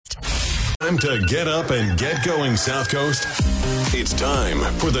time to get up and get going, South Coast. It's time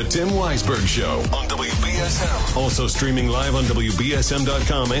for the Tim Weisberg Show on WBSM. Also streaming live on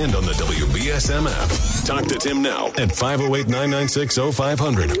WBSM.com and on the WBSM app. Talk to Tim now at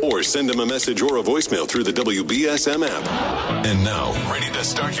 508-996-0500 or send him a message or a voicemail through the WBSM app. And now, ready to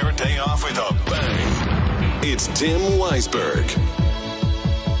start your day off with a bang. It's Tim Weisberg.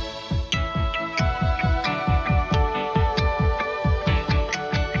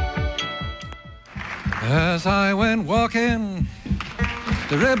 As I went walking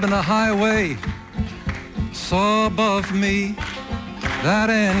the ribbon of highway, saw above me that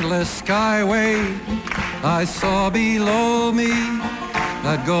endless skyway. I saw below me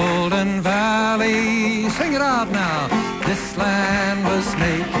that golden valley. Sing it out now. This land was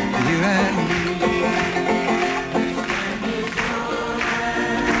made for you and me.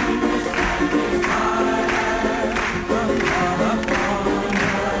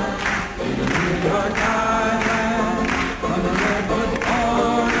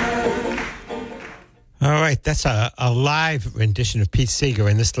 All right, that's a live rendition of Pete Seeger,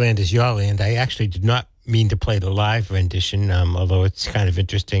 and This Land Is Your Land. I actually did not mean to play the live rendition, although it's kind of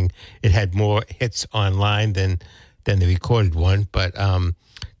interesting. It had more hits online than the recorded one, but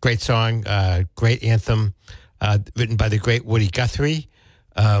great song, great anthem, written by the great Woody Guthrie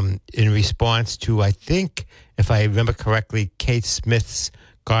in response to, I think, if I remember correctly, Kate Smith's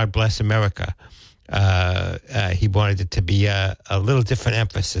God Bless America. He wanted it to be a little different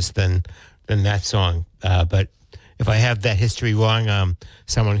emphasis than that song. But if I have that history wrong,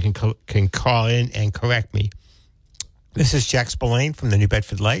 someone can call in and correct me. This is Jack Spillane from the New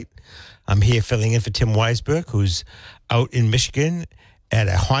Bedford Light. I'm here filling in for Tim Weisberg, who's out in Michigan at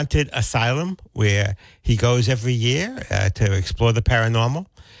a haunted asylum where he goes every year to explore the paranormal.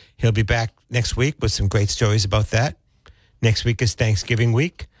 He'll be back next week with some great stories about that. Next week is Thanksgiving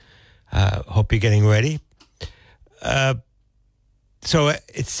week. Hope you're getting ready. So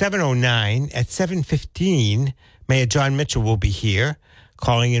it's 7:09. At 7:15, Mayor John Mitchell will be here,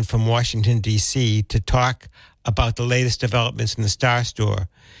 calling in from Washington, D.C., to talk about the latest developments in the Star Store.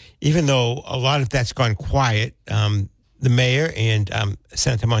 Even though a lot of that's gone quiet, the mayor and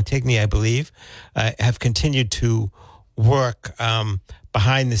Senator Montigny, I believe, have continued to work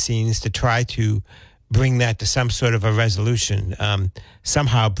behind the scenes to try to bring that to some sort of a resolution,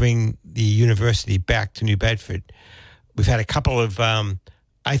 somehow bring the university back to New Bedford. We've had a couple of,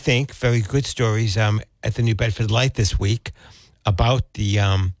 I think, very good stories at the New Bedford Light this week about the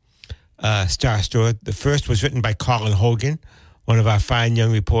Star Store. The first was written by Colin Hogan, one of our fine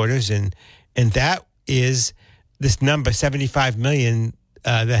young reporters, and that is this number, $75 million,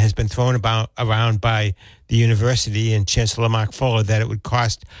 that has been thrown around by the university and Chancellor Mark Fuller, that it would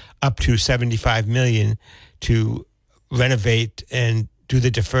cost up to $75 million to renovate and do the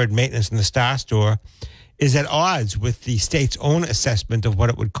deferred maintenance in the Star Store, is at odds with the state's own assessment of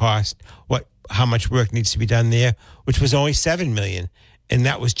what it would cost, how much work needs to be done there, which was only $7 million. And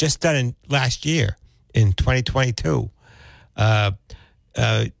that was just done last year, in 2022.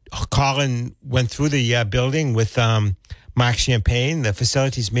 Colin went through the building with Mark Champagne, the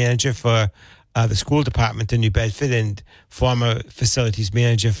facilities manager for the school department in New Bedford and former facilities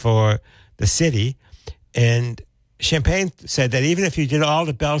manager for the city. And Champagne said that even if you did all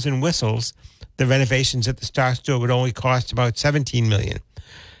the bells and whistles, the renovations at the Star Store would only cost about $17 million.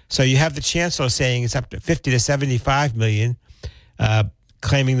 So you have the chancellor saying it's up to $50 to $75 million,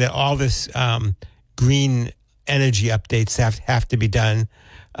 claiming that all this green energy updates have to be done,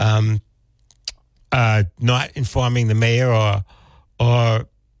 not informing the mayor or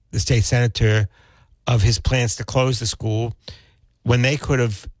the state senator of his plans to close the school when they could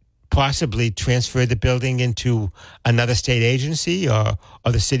have possibly transferred the building into another state agency or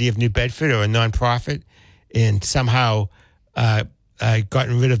the city of New Bedford or a nonprofit, and somehow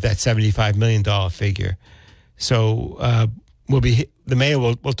gotten rid of that $75 million figure. So the mayor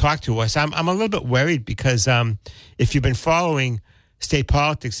will talk to us. I'm a little bit worried because if you've been following state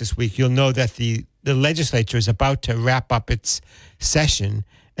politics this week, you'll know that the legislature is about to wrap up its session,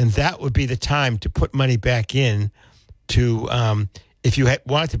 and that would be the time to put money back in to if you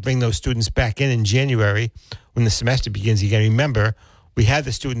wanted to bring those students back in January when the semester begins. You got to remember, we had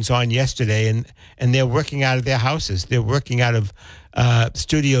the students on yesterday, and they're working out of their houses. They're working out of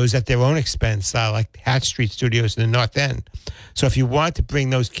studios at their own expense, like Hatch Street Studios in the North End. So if you want to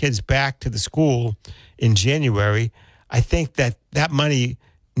bring those kids back to the school in January, I think that money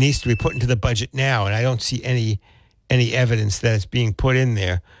needs to be put into the budget now, and I don't see any evidence that it's being put in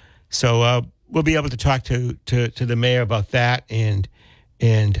there. So we'll be able to talk to the mayor about that and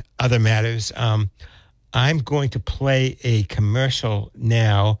other matters. I'm going to play a commercial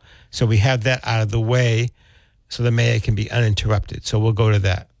now, so we have that out of the way, so the mayor can be uninterrupted. So we'll go to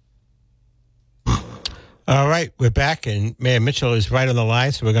that. All right, we're back, and Mayor Mitchell is right on the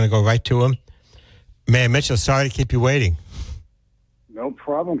line, so we're going to go right to him. Mayor Mitchell, sorry to keep you waiting. No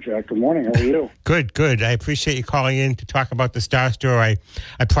problem, Jack. Good morning. How are you? Good. I appreciate you calling in to talk about the Star Store. I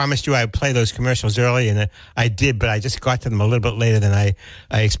promised you I would play those commercials early, and I did, but I just got to them a little bit later than I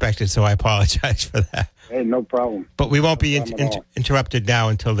expected, so I apologize for that. Hey, no problem. But we won't be interrupted now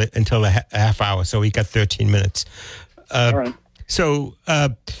until the half hour, so we got 13 minutes. All right. So,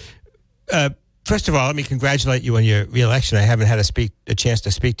 first of all, let me congratulate you on your re-election. I haven't had a chance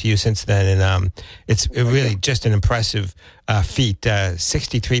to speak to you since then, and it's really just an impressive feat.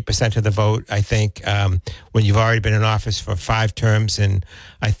 63% of the vote, I think, when you've already been in office for 5 terms, and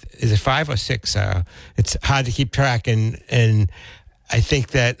is it 5 or 6? It's hard to keep track, and I think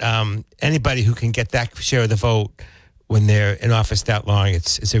that anybody who can get that share of the vote when they're in office that long,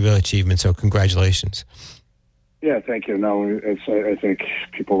 it's a real achievement. So, congratulations. Yeah, thank you. No, I think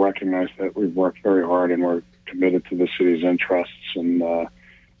people recognize that we've worked very hard and we're committed to the city's interests. And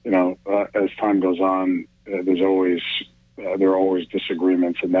as time goes on, there are always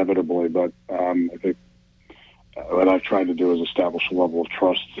disagreements inevitably. But I think what I've tried to do is establish a level of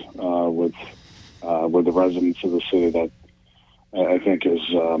trust with the residents of the city that I think is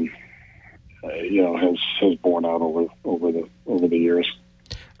has borne out over the years.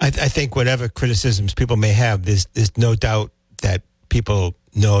 I think whatever criticisms people may have, there's no doubt that people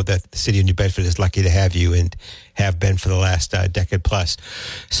know that the city of New Bedford is lucky to have you and have been for the last decade plus.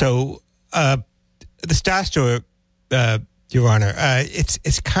 So the Star Store, Your Honor,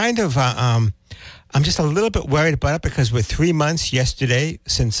 it's kind of I'm just a little bit worried about it because we're 3 months yesterday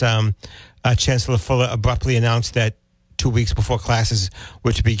since Chancellor Fuller abruptly announced that 2 weeks before classes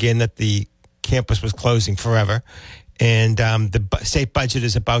were to begin that the campus was closing forever. And the state budget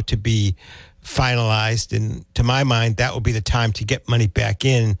is about to be finalized. And to my mind, that will be the time to get money back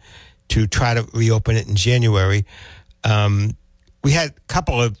in to try to reopen it in January. We had a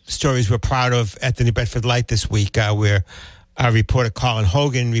couple of stories we're proud of at the New Bedford Light this week where our reporter Colin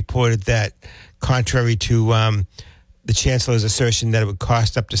Hogan reported that contrary to the Chancellor's assertion that it would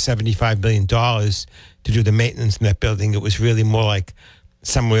cost up to $75 million to do the maintenance in that building, it was really more like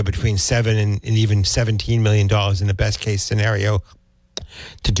somewhere between $7 and even $17 million in the best case scenario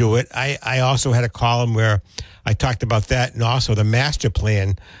to do it. I also had a column where I talked about that and also the master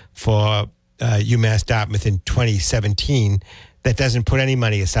plan for UMass Dartmouth in 2017 that doesn't put any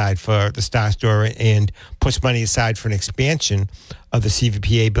money aside for the Star Store and puts money aside for an expansion of the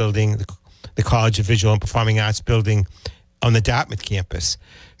CVPA building, the College of Visual and Performing Arts building on the Dartmouth campus.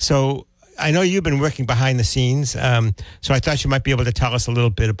 So I know you've been working behind the scenes, so I thought you might be able to tell us a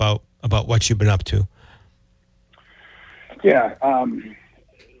little bit about what you've been up to. Yeah,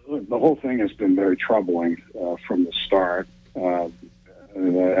 the whole thing has been very troubling from the start.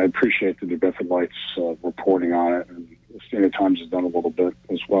 And I appreciate the New Bedford Light's reporting on it, and the Standard Times has done a little bit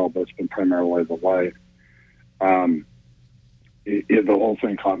as well, but it's been primarily the Light. The whole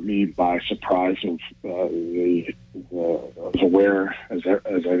thing caught me by surprise. I was aware, as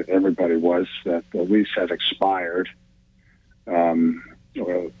everybody was, that the lease had expired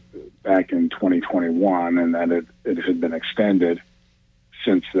back in 2021, and that it had been extended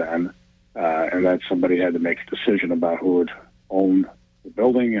since then, and that somebody had to make a decision about who would own the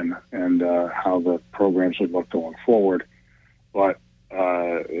building and how the programs would look going forward. But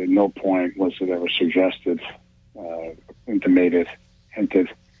at no point was it ever suggested, intimated, hinted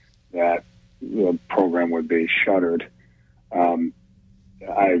that the program would be shuttered.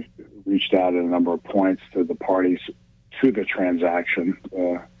 I've reached out at a number of points to the parties to the transaction,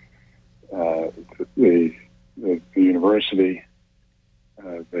 the university,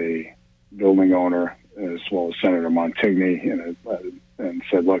 the building owner, as well as Senator Montigny, and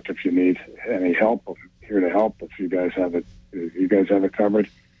said, "Look, if you need any help, I'm here to help. If you guys have it covered,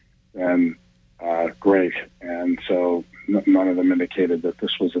 then great." And so none of them indicated that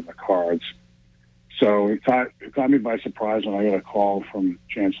this was in the cards. So it caught me by surprise when I got a call from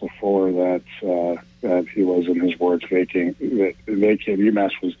Chancellor Fuller that he was, in his words,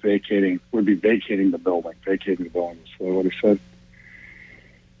 UMass would be vacating the building. Vacating the building is what he said.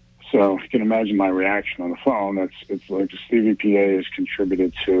 So you can imagine my reaction on the phone. It's like the CVPA has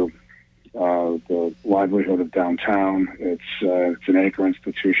contributed to the livelihood of downtown. It's an anchor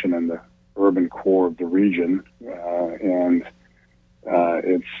institution in the urban core of the region, and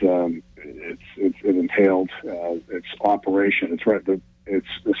it entailed its operation. Its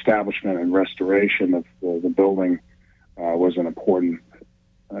establishment and restoration of the building was an important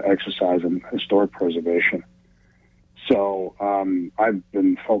exercise in historic preservation. So I've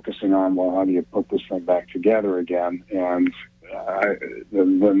been focusing on, well, how do you put this thing back together again? And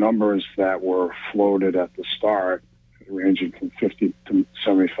the numbers that were floated at the start, ranging from $50 to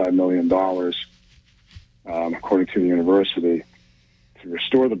 $75 million, according to the university, to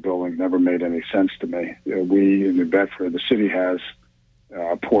restore the building, never made any sense to me. We in New Bedford, the city has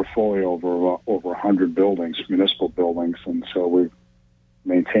a portfolio over 100 buildings, municipal buildings, and so we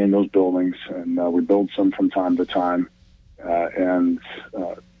maintain those buildings, and we build some from time to time, and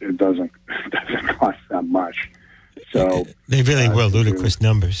it doesn't cost that much. So they really were ludicrous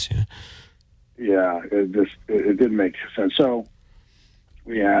numbers. Yeah, it didn't make sense. So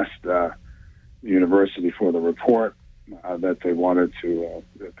we asked the university for the report that they wanted to,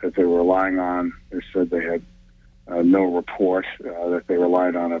 that they were relying on. They said they had no report, that they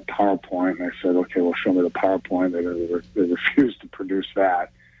relied on a PowerPoint. And I said, okay, well, show me the PowerPoint. They refused to produce that.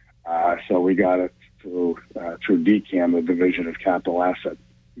 So we got it through DCAM, the Division of Capital Asset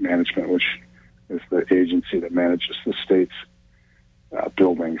Management, which is the agency that manages the state's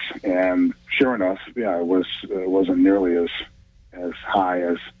buildings. And sure enough, yeah, it wasn't nearly as high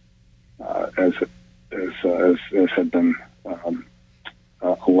as had been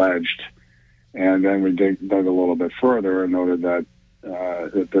alleged. And then we dug a little bit further and noted that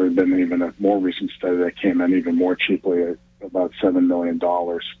there had been even a more recent study that came in even more cheaply at about $7 million.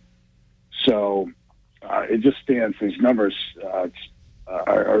 So it just stands, these numbers,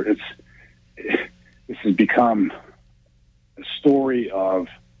 this has become a story of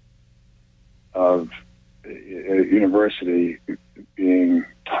a university being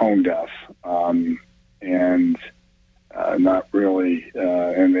tone deaf, and not really,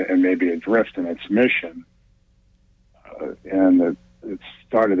 and maybe adrift in its mission. And it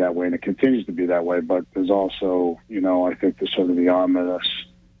started that way, and it continues to be that way. But there's also, I think there's sort of the ominous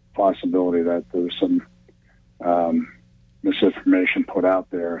possibility that there's some misinformation put out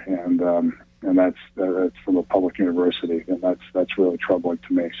there, and that's from a public university, and that's really troubling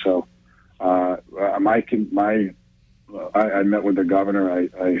to me. So, I met with the governor. I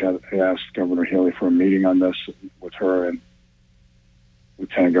asked Governor Healy for a meeting on this with her and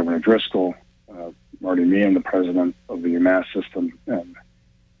Lieutenant Governor Driscoll, Marty Meehan, the president of the UMass system, and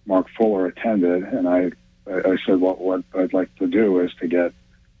Mark Fuller attended. And I said, what I'd like to do is to get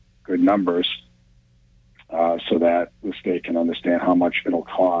good numbers so that the state can understand how much it'll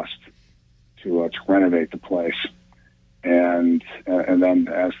cost to renovate the place, and then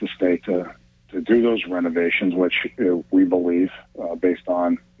ask the state to do those renovations, which we believe, based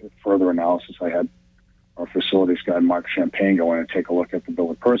on further analysis. I had our facilities guy, Mark Champagne, go in and take a look at the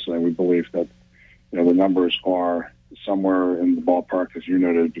building personally. We believe that the numbers are somewhere in the ballpark, as you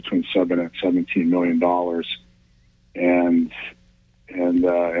noted, between $7 and $17 million, and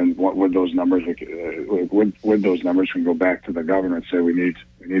what would those numbers? With those numbers, we can go back to the governor and say we need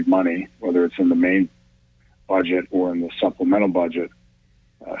money, whether it's in the main budget or in the supplemental budget,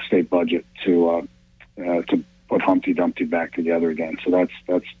 state budget, to put Humpty Dumpty back together again. So that's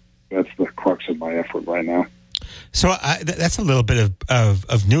the crux of my effort right now. So that's a little bit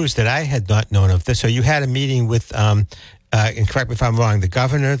of news that I had not known of. So you had a meeting with, and correct me if I'm wrong, the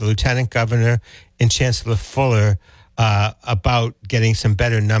governor, the lieutenant governor, and Chancellor Fuller about getting some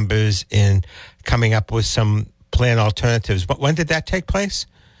better numbers and coming up with some plan alternatives. But when did that take place?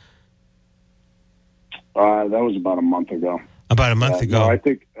 That was about a month ago. About a month ago. No, I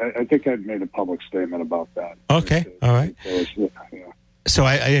think I'd made a public statement about that. Okay, all right. So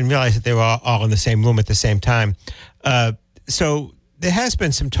I didn't realize that they were all in the same room at the same time. So there has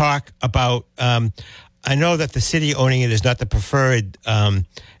been some talk about, I know that the city owning it is not the preferred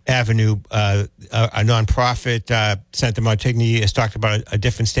avenue. A nonprofit, Senator Montigny, has talked about a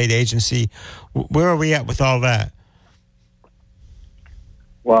different state agency. Where are we at with all that?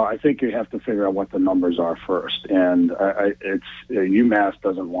 Well, I think you have to figure out what the numbers are first. And UMass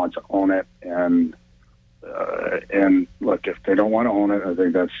doesn't want to own it, and look, if they don't want to own it, I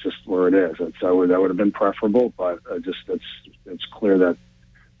think that's just where it is. That would have been preferable, but it's clear that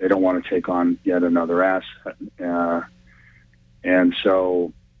they don't want to take on yet another asset, and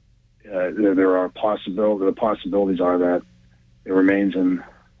so there are possibilities. The possibilities are that it remains in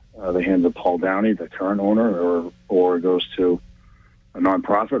the hands of Paul Downey, the current owner, or it goes to a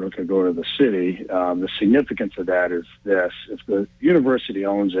nonprofit, or could go to the city. The significance of that is this: if the university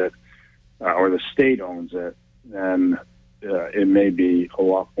owns it, or the state owns it, then it may be a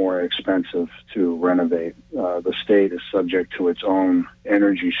lot more expensive to renovate. The state is subject to its own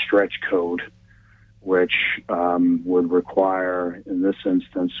energy stretch code, which would require, in this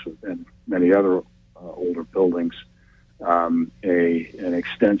instance and many other older buildings, an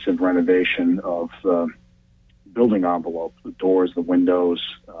extensive renovation of the building envelope, the doors, the windows,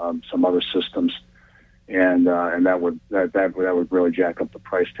 some other systems, and that would really jack up the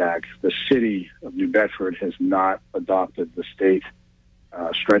price tag. The city of New Bedford has not adopted the state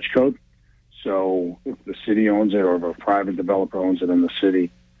stretch code, so if the city owns it or if a private developer owns it in the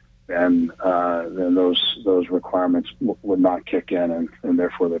city, then those requirements would not kick in, and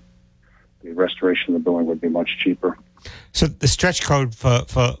therefore the restoration of the building would be much cheaper. So the stretch code, for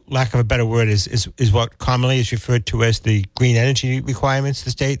lack of a better word, is what commonly is referred to as the green energy requirements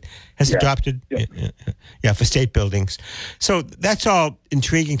the state has adopted. Yeah, for state buildings. So that's all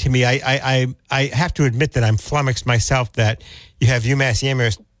intriguing to me. I have to admit that I'm flummoxed myself that you have UMass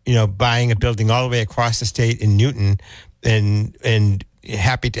Amherst, buying a building all the way across the state in Newton, and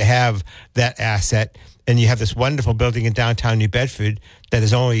happy to have that asset. And you have this wonderful building in downtown New Bedford that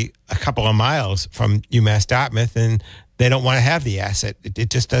is only a couple of miles from UMass Dartmouth, and they don't want to have the asset.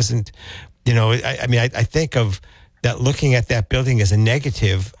 It just doesn't, I think of that, looking at that building as a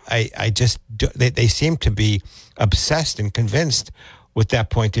negative. They seem to be obsessed and convinced with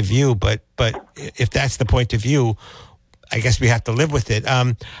that point of view. But if that's the point of view, I guess we have to live with it.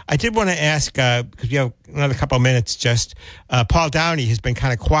 I did want to ask, because we have another couple of minutes, just Paul Downey has been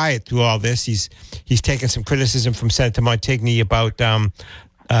kind of quiet through all this. He's taken some criticism from Senator Montigny about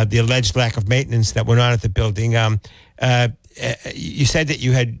the alleged lack of maintenance that went on at the building. You said that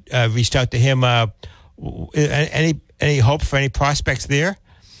you had reached out to him. Any hope for any prospects there?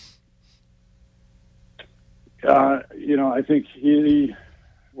 I think he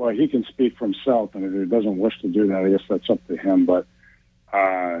can speak for himself, and if he doesn't wish to do that, I guess that's up to him. But,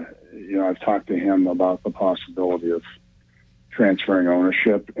 I've talked to him about the possibility of transferring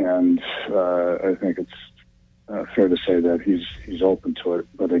ownership, and I think it's fair to say that he's open to it.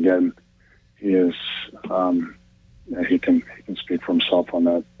 But again, he is he can speak for himself on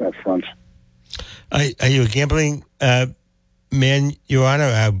that front. Are you a gambling man, Your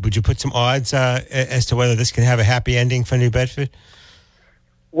Honor? Would you put some odds as to whether this can have a happy ending for New Bedford?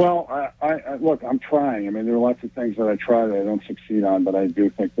 Well, I look, I'm trying. I mean, there are lots of things that I try that I don't succeed on, but I do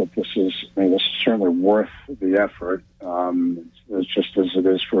think that this is certainly worth the effort. It's just as it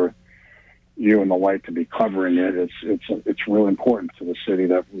is for you and the like to be covering it. It's really important to the city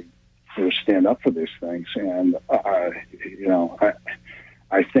that we sort of stand up for these things. And I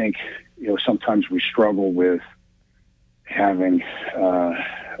think sometimes we struggle with having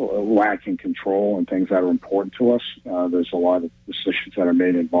lacking control and things that are important to us. There's a lot of decisions that are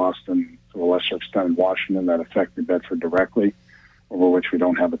made in Boston, to a lesser extent in Washington, that affect New Bedford directly, over which we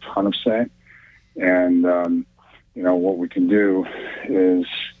don't have a ton of say. And what we can do is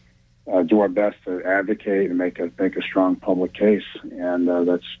do our best to advocate and make a strong public case, and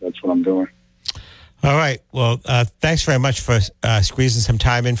that's what I'm doing. All right. Well, thanks very much for squeezing some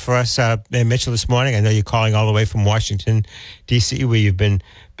time in for us, Mitchell, this morning. I know you're calling all the way from Washington, D.C., where you've been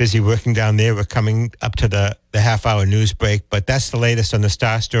busy working down there. We're coming up to the half-hour news break, but that's the latest on the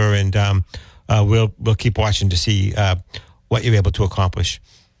Star Store, and we'll keep watching to see what you're able to accomplish.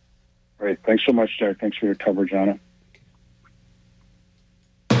 Great. Thanks so much, Jack. Thanks for your coverage on it.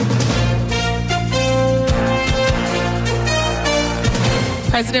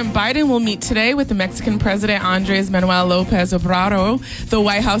 President Biden will meet today with the Mexican President Andres Manuel Lopez Obrador. The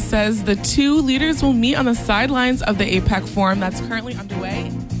White House says the two leaders will meet on the sidelines of the APEC forum that's currently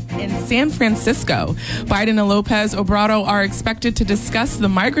underway in San Francisco. Biden and Lopez Obrador are expected to discuss the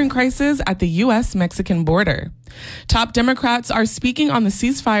migrant crisis at the U.S.-Mexican border. Top Democrats are speaking on the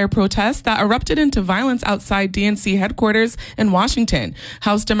ceasefire protests that erupted into violence outside DNC headquarters in Washington.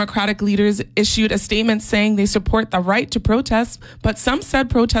 House Democratic leaders issued a statement saying they support the right to protest, but some said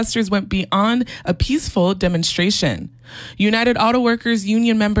protesters went beyond a peaceful demonstration. United Auto Workers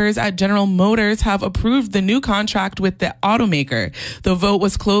union members at General Motors have approved the new contract with the automaker. The vote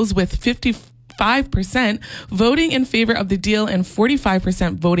was closed with 55% voting in favor of the deal and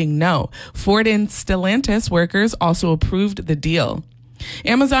 45% voting no. Ford and Stellantis workers also approved the deal.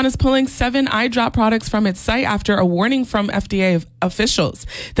 Amazon is pulling 7 eye drop products from its site after a warning from FDA officials.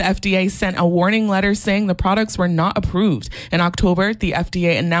 The FDA sent a warning letter saying the products were not approved. In October, the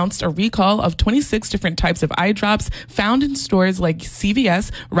FDA announced a recall of 26 different types of eye drops found in stores like CVS,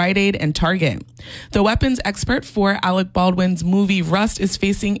 Rite Aid, and Target. The weapons expert for Alec Baldwin's movie Rust is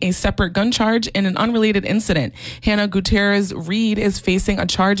facing a separate gun charge in an unrelated incident. Hannah Gutierrez Reed is facing a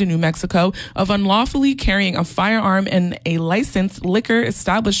charge in New Mexico of unlawfully carrying a firearm in a licensed liquor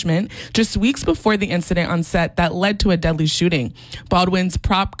establishment just weeks before the incident on set that led to a deadly shooting. Baldwin's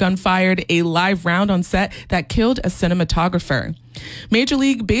prop gun fired a live round on set that killed a cinematographer. Major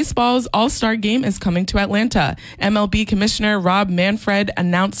League Baseball's All-Star Game is coming to Atlanta. MLB Commissioner Rob Manfred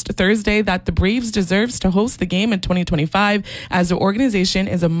announced Thursday that the Braves deserves to host the game in 2025 as the organization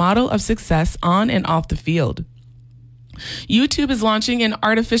is a model of success on and off the field. YouTube is launching an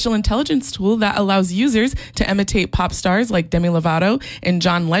artificial intelligence tool that allows users to imitate pop stars like Demi Lovato and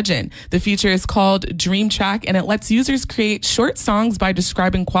John Legend. The feature is called Dream Track, and it lets users create short songs by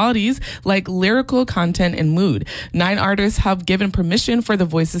describing qualities like lyrical content and mood. 9 artists have given permission for the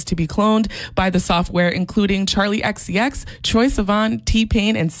voices to be cloned by the software, including Charlie XCX, Troye Sivan,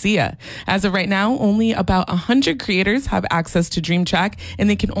 T-Pain, and Sia. As of right now, only about 100 creators have access to Dream Track, and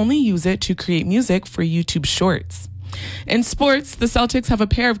they can only use it to create music for YouTube Shorts. In sports, the Celtics have a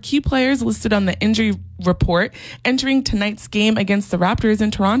pair of key players listed on the injury report entering tonight's game against the Raptors in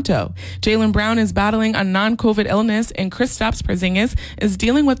Toronto. Jaylen Brown is battling a non-COVID illness, and Kristaps Porzingis is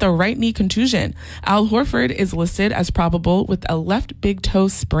dealing with a right knee contusion. Al Horford is listed as probable with a left big toe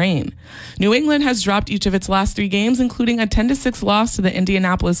sprain. New England has dropped each of its last 3 games, including a 10-6 loss to the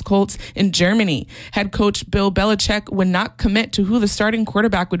Indianapolis Colts in Germany. Head coach Bill Belichick would not commit to who the starting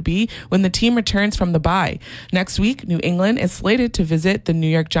quarterback would be when the team returns from the bye. Next week, New England is slated to visit the New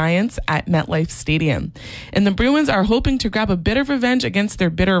York Giants at MetLife Stadium. And the Bruins are hoping to grab a bit of revenge against their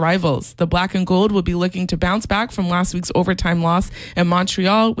bitter rivals. The Black and Gold will be looking to bounce back from last week's overtime loss in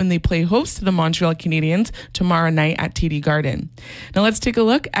Montreal when they play host to the Montreal Canadiens tomorrow night at TD Garden. Now let's take a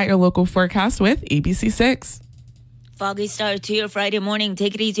look at your local forecast with ABC6. Foggy start to your Friday morning.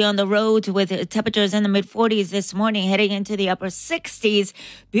 Take it easy on the road with temperatures in the mid-40s this morning, heading into the upper 60s.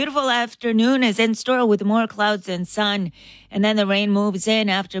 Beautiful afternoon is in store with more clouds and sun. And then the rain moves in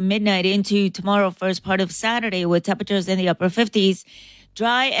after midnight into tomorrow, first part of Saturday, with temperatures in the upper 50s.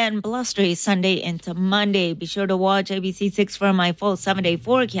 Dry and blustery Sunday into Monday. Be sure to watch ABC6 for my full 7-day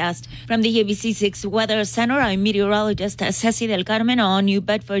forecast. From the ABC6 Weather Center, I'm meteorologist Ceci Del Carmen on New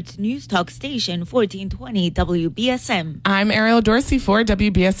Bedford's News Talk Station, 1420 WBSM. I'm Ariel Dorsey for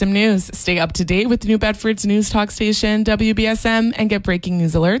WBSM News. Stay up to date with New Bedford's News Talk Station, WBSM, and get breaking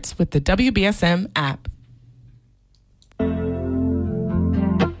news alerts with the WBSM app.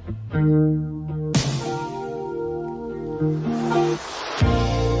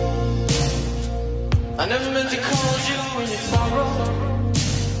 I never meant to call you in your sorrow.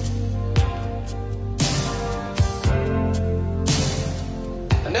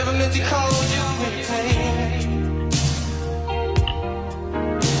 I never meant to call you in your pain.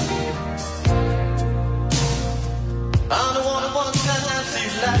 I'm the one who wants to see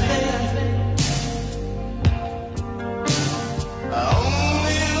you laughing. I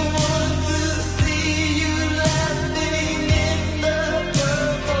only want to see you laughing in the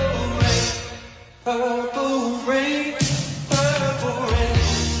purple rain. Purple rain, purple rain.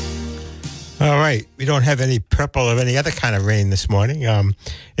 All right. We don't have any purple or any other kind of rain this morning.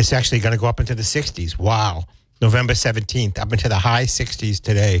 It's actually going to go up into the 60s. Wow. November 17th, up into the high 60s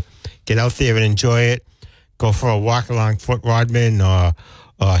today. Get out there and enjoy it. Go for a walk along Fort Rodman or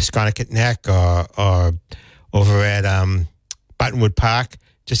Sconticut Neck or over at Buttonwood Park.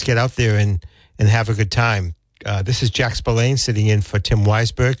 Just get out there and have a good time. This is Jack Spillane sitting in for Tim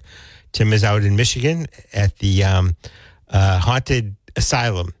Weisberg. Tim is out in Michigan at the Haunted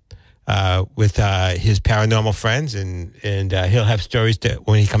Asylum with his paranormal friends, and he'll have stories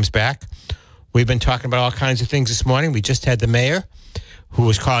when he comes back. We've been talking about all kinds of things this morning. We just had the mayor who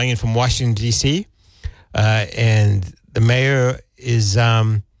was calling in from Washington, D.C., and the mayor is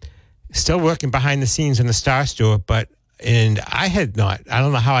still working behind the scenes in the Star Store, and I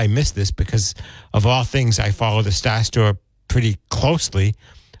don't know how I missed this because of all things, I follow the Star Store pretty closely.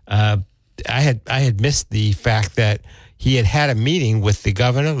 I had missed the fact that he had a meeting with the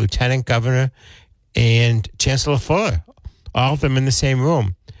governor, lieutenant governor, and Chancellor Fuller, all of them in the same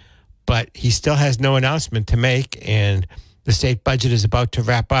room. But he still has no announcement to make, and the state budget is about to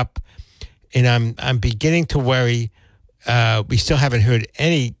wrap up. And I'm beginning to worry. We still haven't heard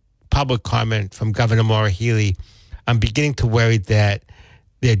any public comment from Governor Maura Healey. I'm beginning to worry that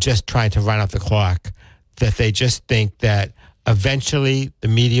they're just trying to run out the clock, that they just think that eventually the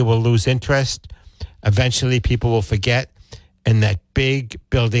media will lose interest, eventually people will forget, and that big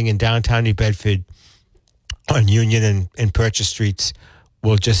building in downtown New Bedford on Union and Purchase Streets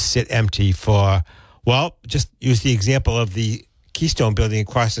will just sit empty just use the example of the Keystone building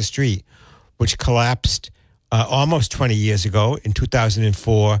across the street, which collapsed almost 20 years ago in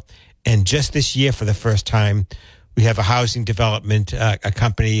 2004. And just this year, for the first time, we have a housing development, a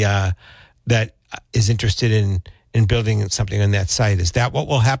company that is interested in building something on that site. Is that what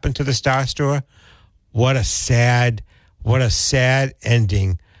will happen to the Star Store? What a sad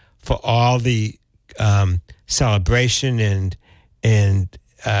ending for all the celebration and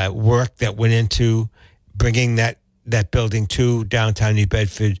work that went into bringing that building to downtown New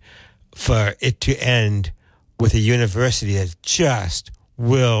Bedford, for it to end with a university that just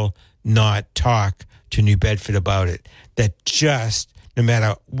will not talk to New Bedford about it. That just, no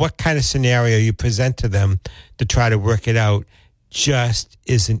matter what kind of scenario you present to them to try to work it out, just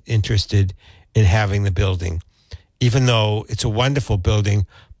isn't interested in having the building. Even though it's a wonderful building,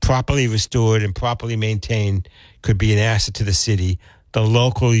 properly restored and properly maintained, could be an asset to the city, the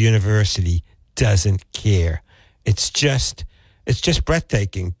local university doesn't care. It's just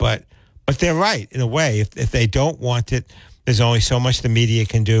breathtaking. But they're right, in a way. If they don't want it, there's only so much the media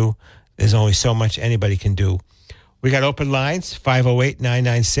can do. There's only so much anybody can do. We got open lines,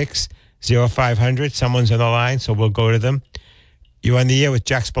 508-996-0500. Someone's on the line, so we'll go to them. You're on the air with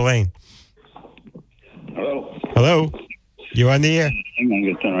Jack Spillane. Hello. Hello. You're on the air. Hang on,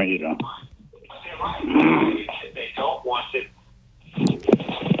 get turn right here down. They don't want it.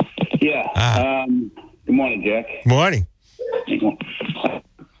 Yeah. Good morning, Jack. Morning.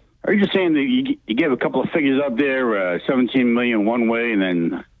 Are you just saying that you gave a couple of figures up there, 17 million one way, and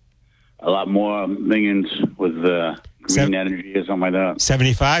then a lot more millions with green energy or something like that?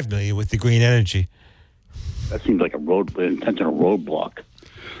 75 million with the green energy. That seems like intentional roadblock.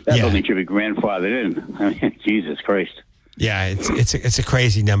 That building should be grandfathered in. I mean, Jesus Christ. Yeah, it's a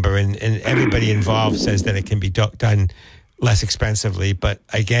crazy number, and everybody involved says that it can be done less expensively. But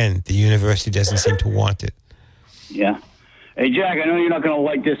again, the university doesn't seem to want it. Yeah. Hey, Jack, I know you're not going to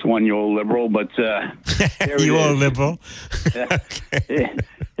like this one, you old liberal, but you old liberal. Here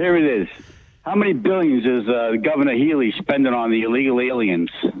it is. How many billions is Governor Healy spending on the illegal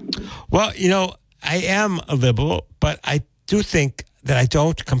aliens? Well, I am a liberal, but I do think that I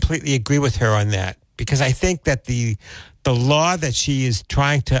don't completely agree with her on that, because I think that the law that she is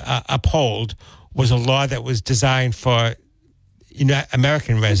trying to uphold was a law that was designed for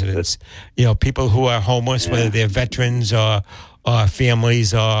American residents, people who are homeless, whether they're veterans or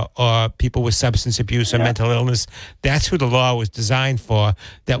families or people with substance abuse or mental illness. That's who the law was designed for,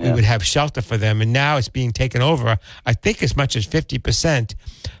 that we would have shelter for them. And now it's being taken over, I think, as much as 50%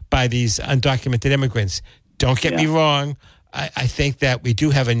 by these undocumented immigrants. Don't get me wrong. I think that we do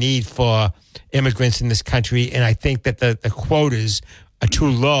have a need for immigrants in this country, and I think that the quotas are too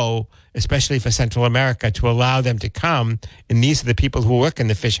low, especially for Central America, to allow them to come. And these are the people who work in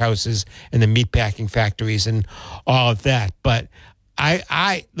the fish houses and the meat packing factories and all of that. But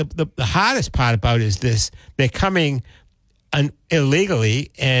the hardest part about it is this: they're coming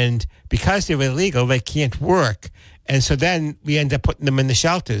illegally, and because they're illegal, they can't work. And so then we end up putting them in the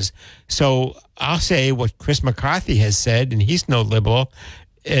shelters. So I'll say what Chris McCarthy has said, and he's no liberal,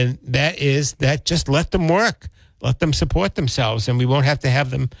 and that is that just let them work. Let them support themselves, and we won't have to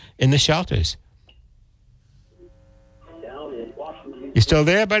have them in the shelters. You still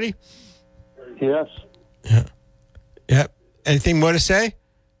there, buddy? Yes. Yeah. Yep. Anything more to say?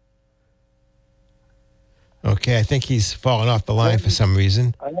 Okay, I think he's fallen off the line for some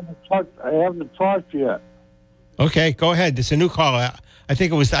reason. I haven't talked yet. Okay, go ahead. It's a new caller. I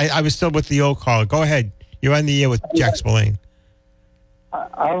think it was. I was still with the old caller. Go ahead. You're on the air with Jack Spillane.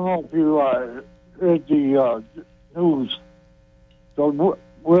 I don't know if you heard the news. The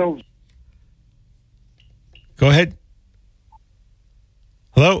world. Go ahead.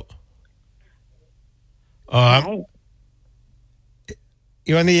 Hello. Hi.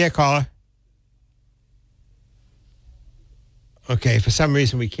 You're on the air, caller. Okay, for some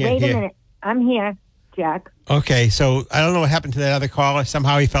reason we can't hear. Wait a minute. I'm here, Jack. Okay, so I don't know what happened to that other caller.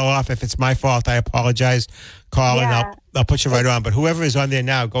 Somehow he fell off. If it's my fault, I apologize, caller, and I'll put you right on. But whoever is on there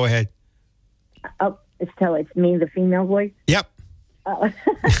now, go ahead. Oh, it's me, the female voice? Yep.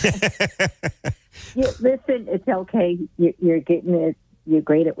 Listen, it's okay. You're getting it. You're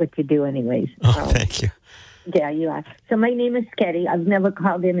great at what you do anyways. Oh, thank you. Yeah, you are. So my name is Sketty. I've never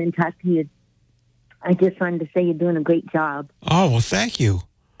called in and talked to you. I just wanted to say you're doing a great job. Oh, well, thank you.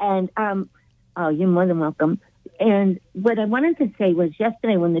 And, you're more than welcome. And what I wanted to say was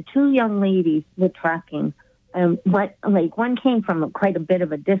yesterday when the two young ladies were talking, one came from quite a bit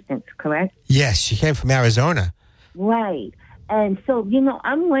of a distance, correct? Yes, she came from Arizona. Right. And so,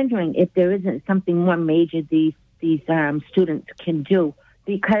 I'm wondering if there isn't something more major these students can do,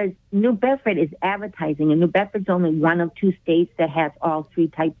 because New Bedford is advertising, and New Bedford's only one of two states that has all three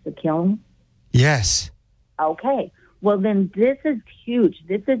types of kilns. Yes. Okay. Well, then this is huge.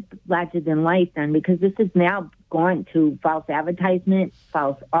 This is larger than life then, because this is now going to false advertisement,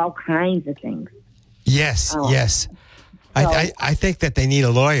 all kinds of things. Yes, yes. I think that they need a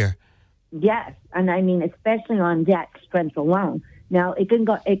lawyer. Yes. And I mean, especially on that strength alone. Now it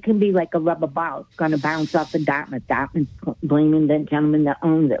can be like a rubber ball. It's going to bounce off of Dartmouth. Dartmouth's blaming the gentleman that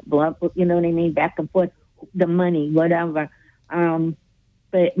owns it. Blah, you know what I mean? Back and forth, the money, whatever.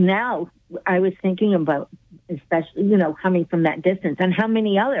 But now I was thinking about, especially, coming from that distance, and how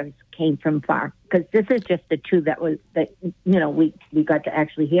many others came from far. Because this is just the two that we got to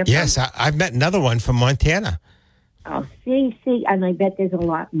actually hear from. Yes, I've met another one from Montana. Oh, see, and I bet there's a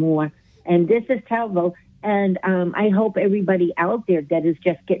lot more. And this is terrible. And I hope everybody out there that is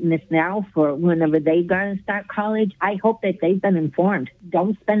just getting this now for whenever they going to start college, I hope that they've been informed.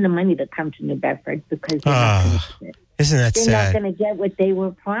 Don't spend the money to come to New Bedford because they're not going to get it. Isn't that sad? They're not going to get what they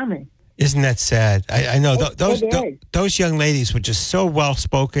were promised. Isn't that sad? I know those young ladies were just so well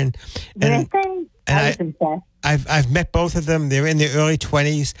spoken. And I've met both of them. They're in their early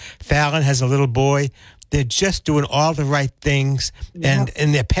 20s. Fallon has a little boy. They're just doing all the right things, and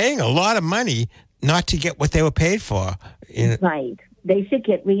they're paying a lot of money not to get what they were paid for. Right. They should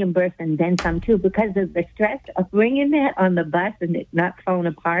get reimbursed and then some too, because of the stress of bringing that on the bus and it not falling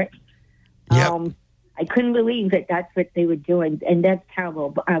apart. Yep. I couldn't believe that that's what they were doing, and that's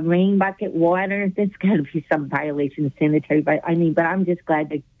terrible. Rain bucket water, there's got to be some violation of sanitary. But I'm just glad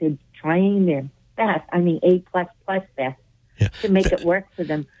that they're trying their best. A++ best to make it work for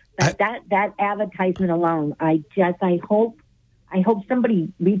them. But that advertisement alone, I hope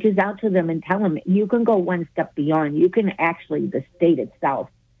somebody reaches out to them and tell them you can go one step beyond. You can actually, the state itself,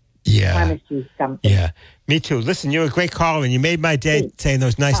 promise you something. Yeah, me too. Listen, you're a great caller, and you made my day saying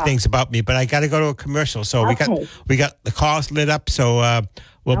those nice things about me. But I got to go to a commercial, so we got the calls lit up. So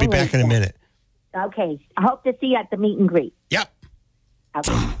we'll be back in a minute. Okay, I hope to see you at the meet and greet. Yep.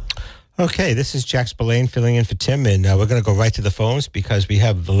 Okay. Okay, this is Jack Spillane filling in for Tim, and we're going to go right to the phones because we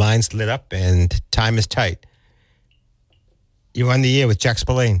have the lines lit up and time is tight. You're on the air with Jack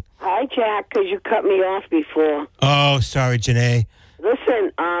Spillane. Hi, Jack, because you cut me off before. Oh, sorry, Janae.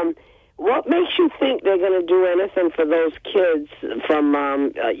 Listen, what makes you think they're going to do anything for those kids from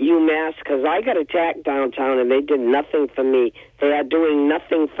UMass? Because I got attacked downtown, and they did nothing for me. They are doing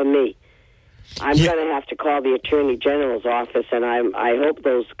nothing for me. I'm going to have to call the Attorney General's office, and I hope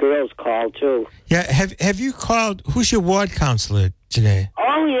those girls call, too. Yeah, have you called? Who's your ward counselor, Janae?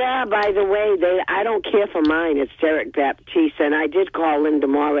 Oh, yeah, by the way, I don't care for mine. It's Derek Baptiste, and I did call Linda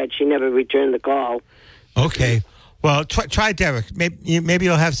Moret. She never returned the call. Okay. Well, try Derek. Maybe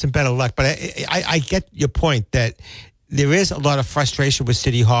you'll have some better luck. But I get your point that there is a lot of frustration with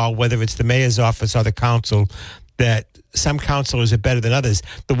City Hall, whether it's the mayor's office or the council, that some councilors are better than others.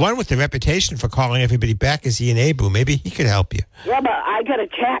 The one with the reputation for calling everybody back is Ian Abu. Maybe he could help you. Yeah, but I got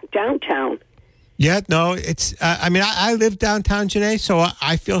attacked downtown. Yeah, no, it's. I live downtown, Janae, so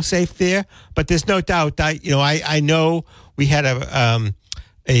I feel safe there. But there's no doubt. I know we had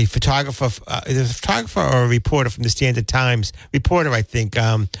a photographer, or a reporter from the Standard Times, I think,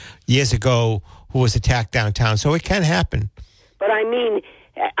 years ago, who was attacked downtown. So it can happen. But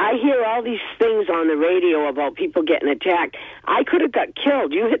I hear all these things on the radio about people getting attacked. I could have got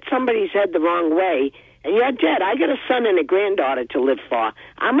killed. You hit somebody's head the wrong way, and you're dead. I got a son and a granddaughter to live for.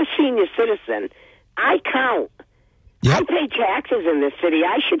 I'm a senior citizen. I count. Yep. I pay taxes in this city.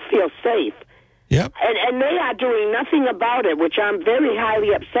 I should feel safe. Yep. And they are doing nothing about it, which I'm very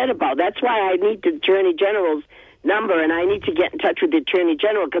highly upset about. That's why I need the Attorney General's number, and I need to get in touch with the Attorney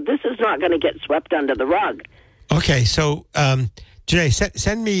General, because this is not going to get swept under the rug. Okay, so, Janae,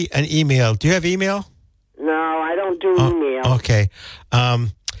 send me an email. Do you have email? No, I don't do email. Okay.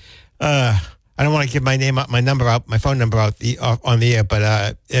 I don't want to give my phone number out on the air,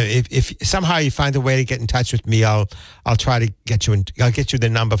 but if somehow you find a way to get in touch with me, I'll try to get you. I'll get you the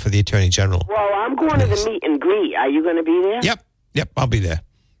number for the Attorney General. Well, I'm going to the meet and greet. Are you going to be there? Yep, I'll be there.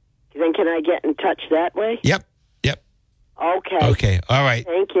 Then can I get in touch that way? Yep. Okay. All right.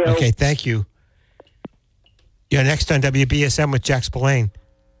 Thank you. Okay, thank you. You're next on WBSM with Jack Spillane.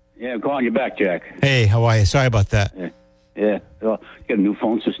 Yeah, I'm calling you back, Jack. Hey, how are you? Sorry about that. Yeah. Well, you got a new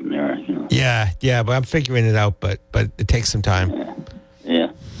phone system there, you know. Yeah, but I'm figuring it out, but it takes some time.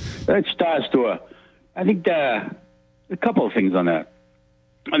 Yeah. That Star Store, I think a couple of things on that.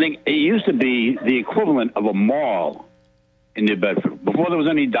 I think it used to be the equivalent of a mall in New Bedford. Before there was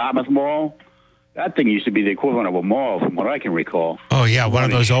any Dartmouth Mall, that thing used to be the equivalent of a mall, from what I can recall. Oh, yeah, one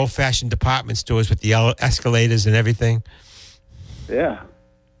of those old-fashioned department stores with the escalators and everything. Yeah.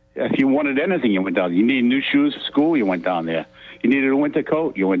 If you wanted anything, you went down there. You needed new shoes for school, you went down there. You needed a winter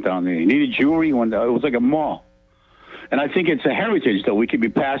coat, you went down there. You needed jewelry, you went down there. It was like a mall. And I think it's a heritage that we could be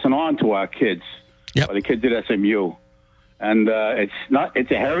passing on to our kids, or the kids at SMU. And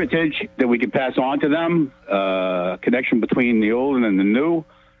it's a heritage that we can pass on to them, connection between the old and the new.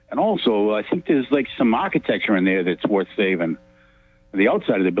 And also, I think there's like some architecture in there that's worth saving. the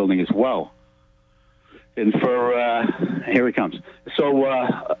outside of the building as well. And here it comes. So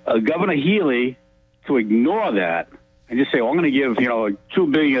Governor Healy, to ignore that and just say, I'm going to give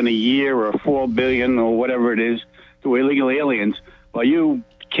 $2 billion a year or $4 billion or whatever it is to illegal aliens. Well, you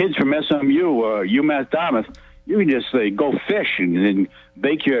kids from SMU or UMass Dartmouth, you can just go fish and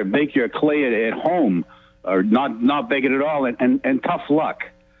bake your clay at home, or not bake it at all, and tough luck.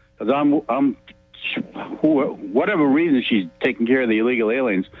 Because whatever reason she's taking care of the illegal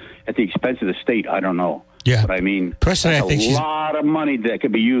aliens at the expense of the state, I don't know. Yeah. But I mean, personally, that's I think a lot of money that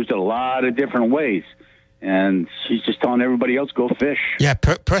could be used a lot of different ways. And she's just telling everybody else, go fish. Yeah,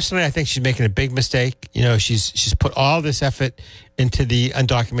 personally, I think she's making a big mistake. She's put all this effort into the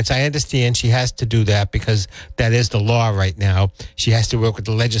undocuments. I understand she has to do that because that is the law right now. She has to work with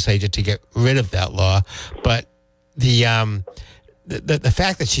the legislature to get rid of that law. But the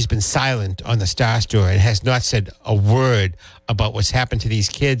fact that she's been silent on the Star Story and has not said a word about what's happened to these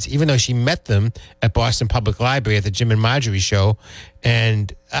kids, even though she met them at Boston Public Library at the Jim and Marjorie show,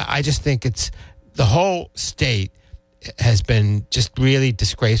 and I just think it's the whole state has been just really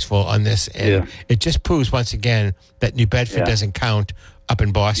disgraceful on this, and it just proves once again that New Bedford doesn't count up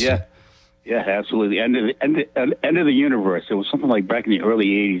in Boston. Yeah, absolutely. End of the universe. It was something like back in the early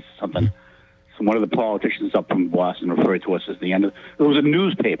 '80s, something. So one of the politicians up from Boston referred to us as the end of. It was a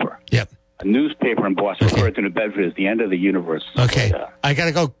newspaper. Yep. A newspaper in Boston referred to New Bedford as the end of the universe. Okay, I got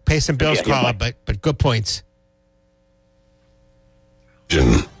to go pay some bills, caller, but good points.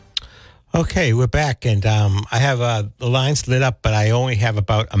 Okay, we're back, and I have the lines lit up, but I only have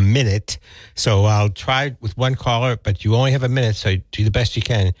about a minute, so I'll try with one caller, but you only have a minute, so do the best you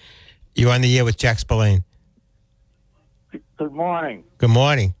can. You're on the air with Jack Spillane. Good morning. Good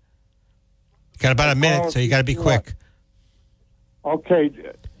morning. You got about a minute, so you got to be quick. Okay,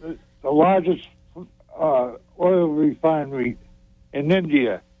 the largest oil refinery in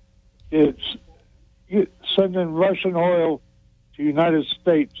India is sending Russian oil to the United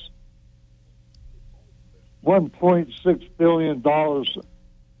States. $1.6 billion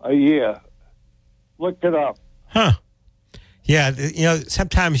a year. Look it up. Huh. Yeah,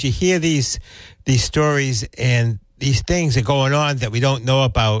 sometimes you hear these stories and these things are going on that we don't know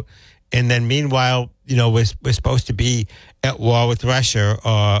about, and then meanwhile, we're supposed to be at war with Russia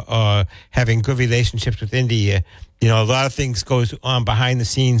or having good relationships with India. A lot of things goes on behind the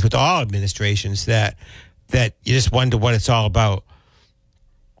scenes with all administrations that you just wonder what it's all about.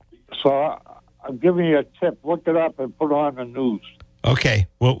 So I'm giving you a tip. Look it up and put it on the news. Okay,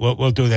 we'll do that.